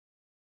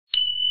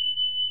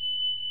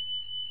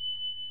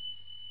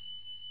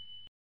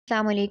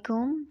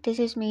Assalamualaikum. This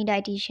is me,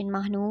 dietitian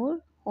Mahnoor.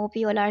 Hope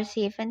you all are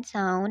safe and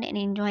sound and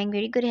enjoying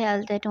very good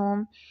health at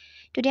home.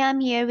 Today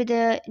I'm here with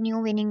a new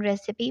winning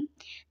recipe.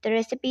 The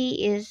recipe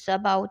is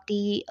about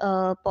the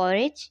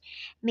porridge.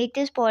 Make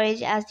this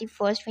porridge as the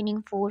first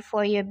winning food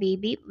for your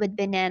baby with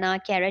banana,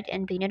 carrot,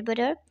 and peanut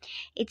butter.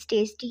 It's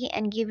tasty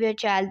and give your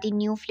child the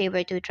new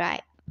flavor to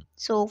try.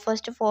 So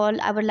first of all,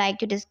 I would like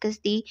to discuss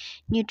the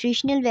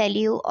nutritional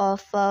value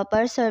of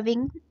per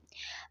serving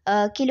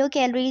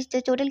kilocalories.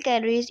 The total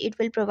calories it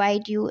will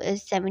provide you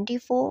is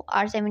 74,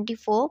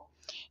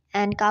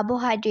 and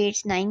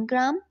carbohydrates 9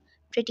 gram,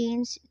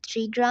 proteins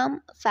 3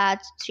 gram,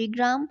 fats 3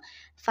 gram,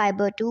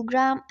 fiber 2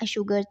 gram,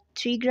 sugar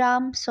 3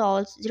 gram,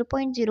 salts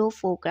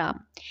 0.04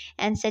 gram,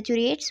 and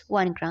saturates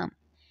 1 gram.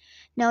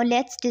 Now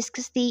let's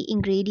discuss the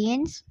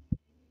ingredients.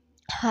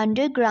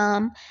 100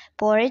 gram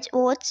porridge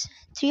oats,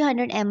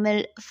 300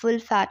 ml full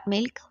fat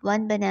milk,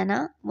 1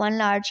 banana, 1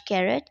 large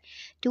carrot,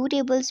 2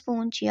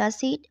 tablespoon chia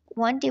seed,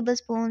 1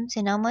 tablespoon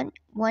cinnamon,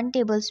 1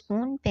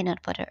 tablespoon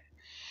peanut butter.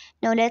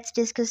 Now let's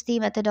discuss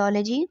the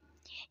methodology.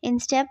 In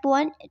step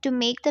 1, to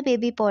make the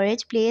baby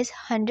porridge, place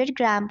 100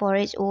 gram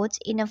porridge oats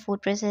in a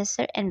food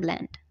processor and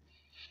blend.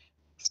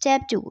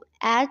 Step 2.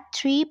 Add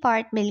 3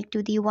 part milk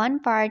to the 1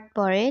 part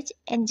porridge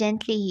and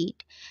gently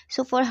heat.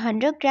 So for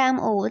 100 gram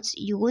oats,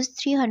 use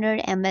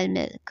 300 ml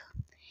milk.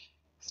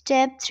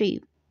 Step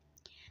 3.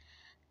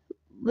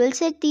 We'll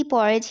set the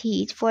porridge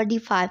heat for the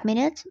 5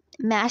 minutes.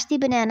 Mash the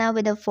banana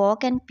with a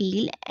fork and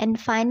peel, and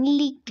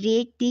finally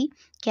grate a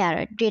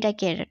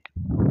carrot.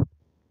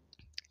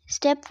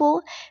 Step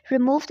 4.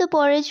 Remove the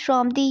porridge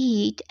from the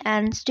heat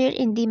and stir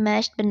in the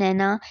mashed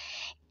banana,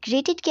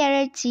 grated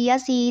carrot, chia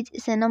seeds,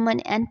 cinnamon,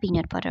 and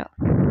peanut butter.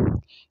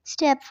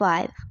 Step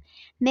 5.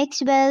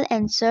 Mix well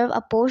and serve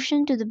a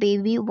portion to the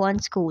baby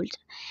once cooled.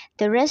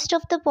 The rest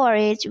of the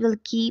porridge will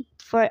keep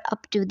for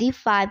up to the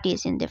 5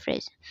 days in the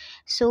fridge.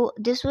 So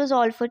this was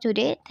all for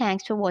today.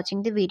 Thanks for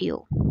watching the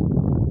video.